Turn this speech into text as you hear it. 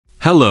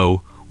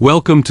Hello,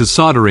 welcome to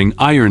Soldering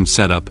Iron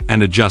Setup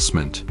and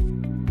Adjustment.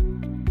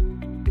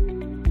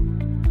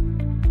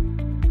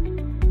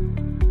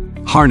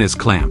 Harness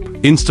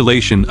Clamp,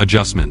 Installation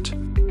Adjustment.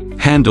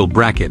 Handle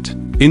Bracket,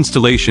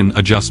 Installation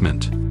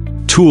Adjustment.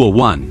 Tool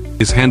 1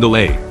 is Handle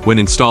A. When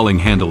installing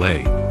Handle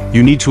A,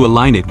 you need to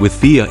align it with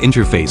VIA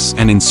interface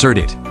and insert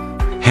it.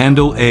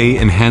 Handle A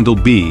and Handle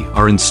B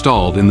are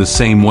installed in the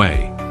same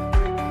way.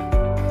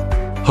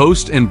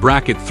 Host and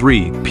Bracket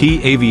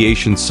 3P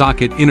Aviation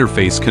Socket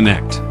Interface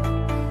Connect.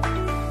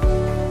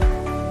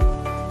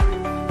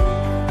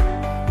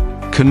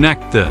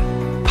 Connect the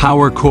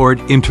power cord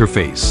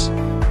interface.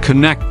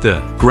 Connect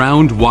the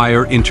ground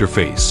wire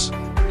interface.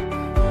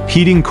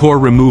 Heating core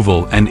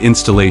removal and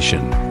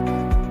installation.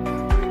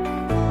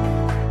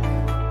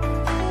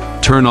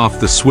 Turn off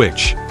the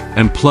switch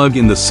and plug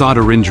in the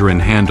soldering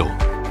handle.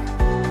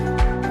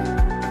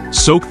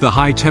 Soak the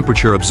high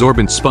temperature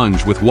absorbent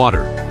sponge with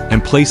water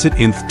and place it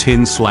in the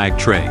tin slag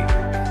tray.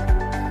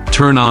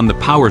 Turn on the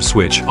power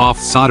switch off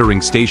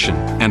soldering station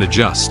and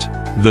adjust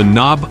the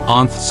knob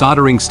on the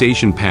soldering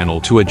station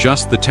panel to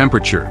adjust the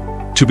temperature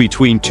to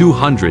between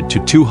 200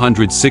 to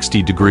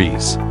 260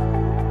 degrees.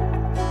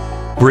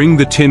 Bring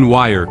the tin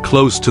wire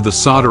close to the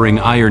soldering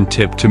iron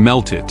tip to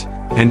melt it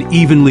and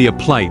evenly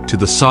apply it to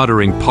the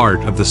soldering part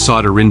of the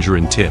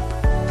soldering tip.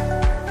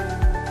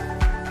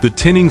 The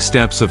tinning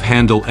steps of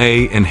Handle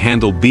A and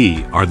Handle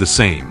B are the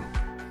same.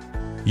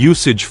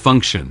 Usage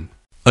function,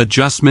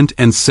 adjustment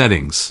and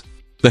settings.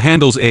 The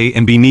handles A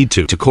and B need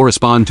to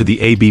correspond to the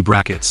AB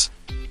brackets.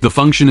 The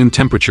function and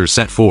temperature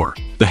set for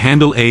the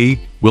Handle A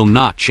will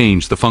not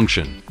change the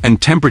function and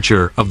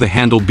temperature of the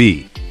Handle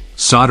B.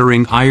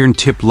 Soldering iron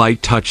tip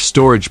light touch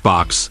storage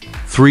box,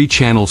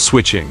 3-channel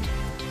switching.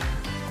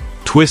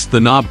 Twist the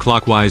knob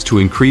clockwise to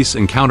increase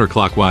and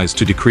counterclockwise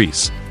to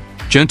decrease.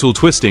 Gentle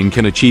twisting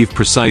can achieve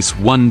precise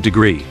 1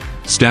 degree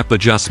step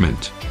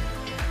adjustment.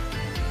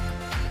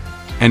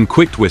 And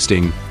quick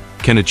twisting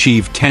can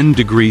achieve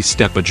 10-degree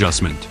step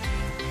adjustment.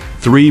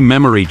 3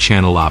 memory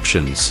channel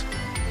options.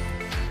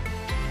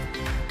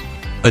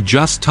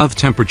 Adjust tooth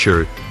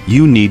temperature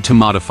you need to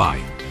modify.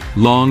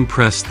 Long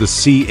press the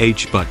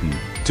CH button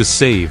to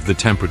save the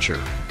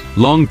temperature.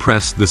 Long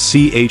press the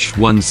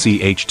CH1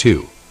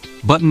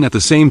 CH2 button at the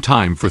same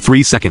time for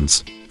 3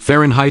 seconds.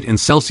 Fahrenheit and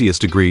Celsius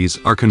degrees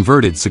are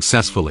converted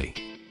successfully.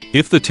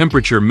 If the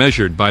temperature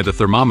measured by the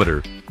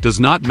thermometer does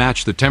not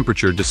match the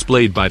temperature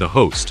displayed by the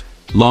host,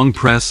 long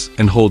press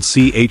and hold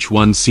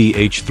CH1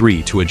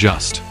 CH3 to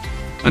adjust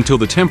until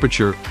the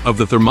temperature of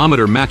the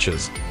thermometer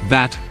matches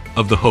that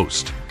of the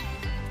host.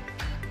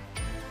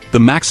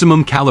 The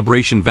maximum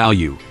calibration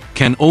value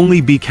can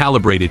only be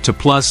calibrated to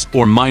plus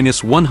or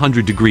minus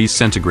 100 degrees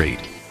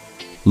centigrade.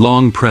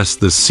 Long press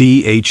the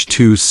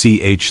CH2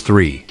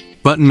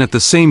 CH3 button at the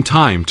same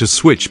time to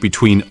switch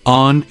between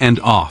on and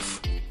off.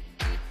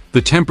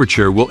 The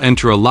temperature will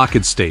enter a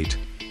locked state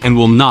and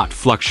will not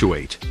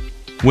fluctuate.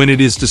 When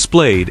it is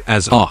displayed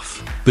as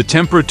off, the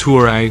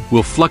temperature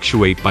will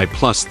fluctuate by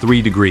plus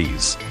 3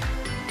 degrees.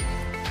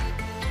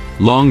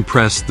 Long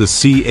press the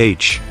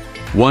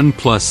CH1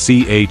 plus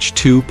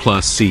CH2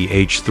 plus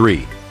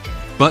CH3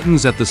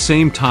 buttons at the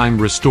same time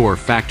restore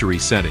factory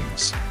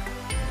settings.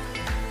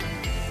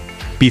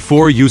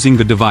 Before using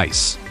the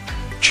device,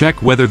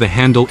 check whether the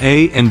Handle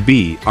A and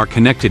B are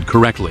connected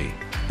correctly.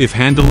 If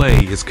Handle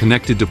A is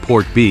connected to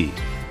port B,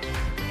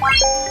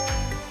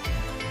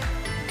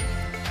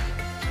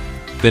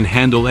 then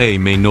Handle A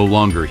may no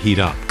longer heat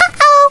up.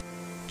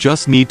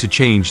 Just need to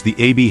change the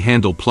AB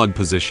handle plug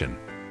position.